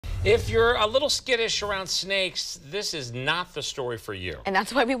If you're a little skittish around snakes, this is not the story for you. And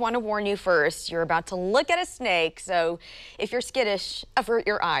that's why we want to warn you first. You're about to look at a snake, so if you're skittish, avert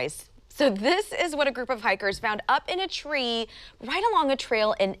your eyes. So this is what a group of hikers found up in a tree right along a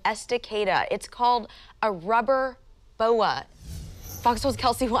trail in Estacada. It's called a rubber boa. Fox 12's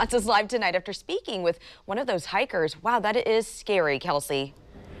Kelsey Watts is live tonight after speaking with one of those hikers. Wow, that is scary, Kelsey.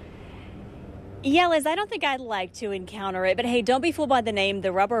 Yeah, Liz, I don't think I'd like to encounter it, but hey, don't be fooled by the name.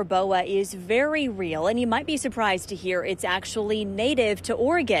 The rubber boa is very real, and you might be surprised to hear it's actually native to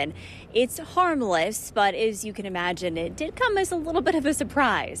Oregon. It's harmless, but as you can imagine, it did come as a little bit of a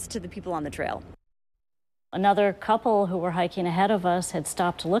surprise to the people on the trail. Another couple who were hiking ahead of us had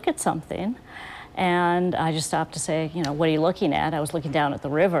stopped to look at something, and I just stopped to say, what are you looking at? I was looking down at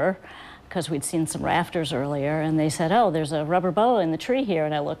the river, because we'd seen some rafters earlier, and they said, oh, there's a rubber boa in the tree here,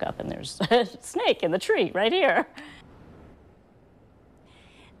 and I look up and there's a snake in the tree right here.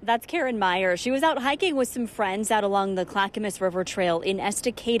 That's Karen Meyer. She was out hiking with some friends out along the Clackamas River Trail in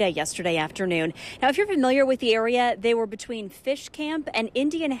Estacada yesterday afternoon. Now, if you're familiar with the area, they were between Fish Camp and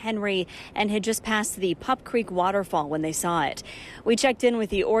Indian Henry and had just passed the Pup Creek waterfall when they saw it. We checked in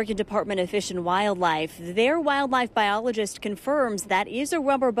with the Oregon Department of Fish and Wildlife. Their wildlife biologist confirms that is a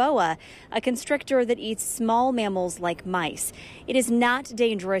rubber boa, a constrictor that eats small mammals like mice. It is not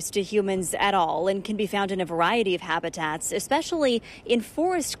dangerous to humans at all and can be found in a variety of habitats, especially in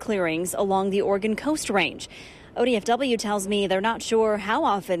forest clearings along the Oregon Coast Range. ODFW tells me they're not sure how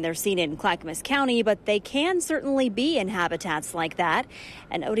often they're seen in Clackamas County, but they can certainly be in habitats like that.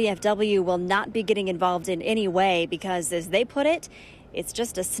 And ODFW will not be getting involved in any way because, as they put it, it's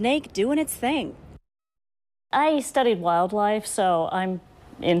just a snake doing its thing. I studied wildlife, so I'm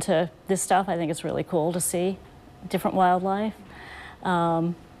into this stuff. I think it's really cool to see different wildlife.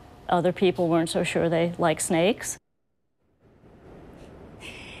 Other people weren't so sure they like snakes.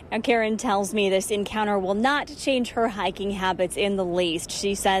 Now, Karen tells me this encounter will not change her hiking habits in the least.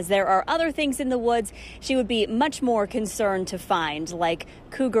 She says there are other things in the woods she would be much more concerned to find, like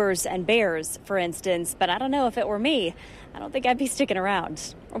cougars and bears, for instance. But I don't know, if it were me, I don't think I'd be sticking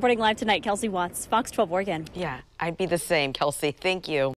around. Reporting live tonight, Kelsey Watts, Fox 12 Oregon. Yeah, I'd be the same, Kelsey. Thank you.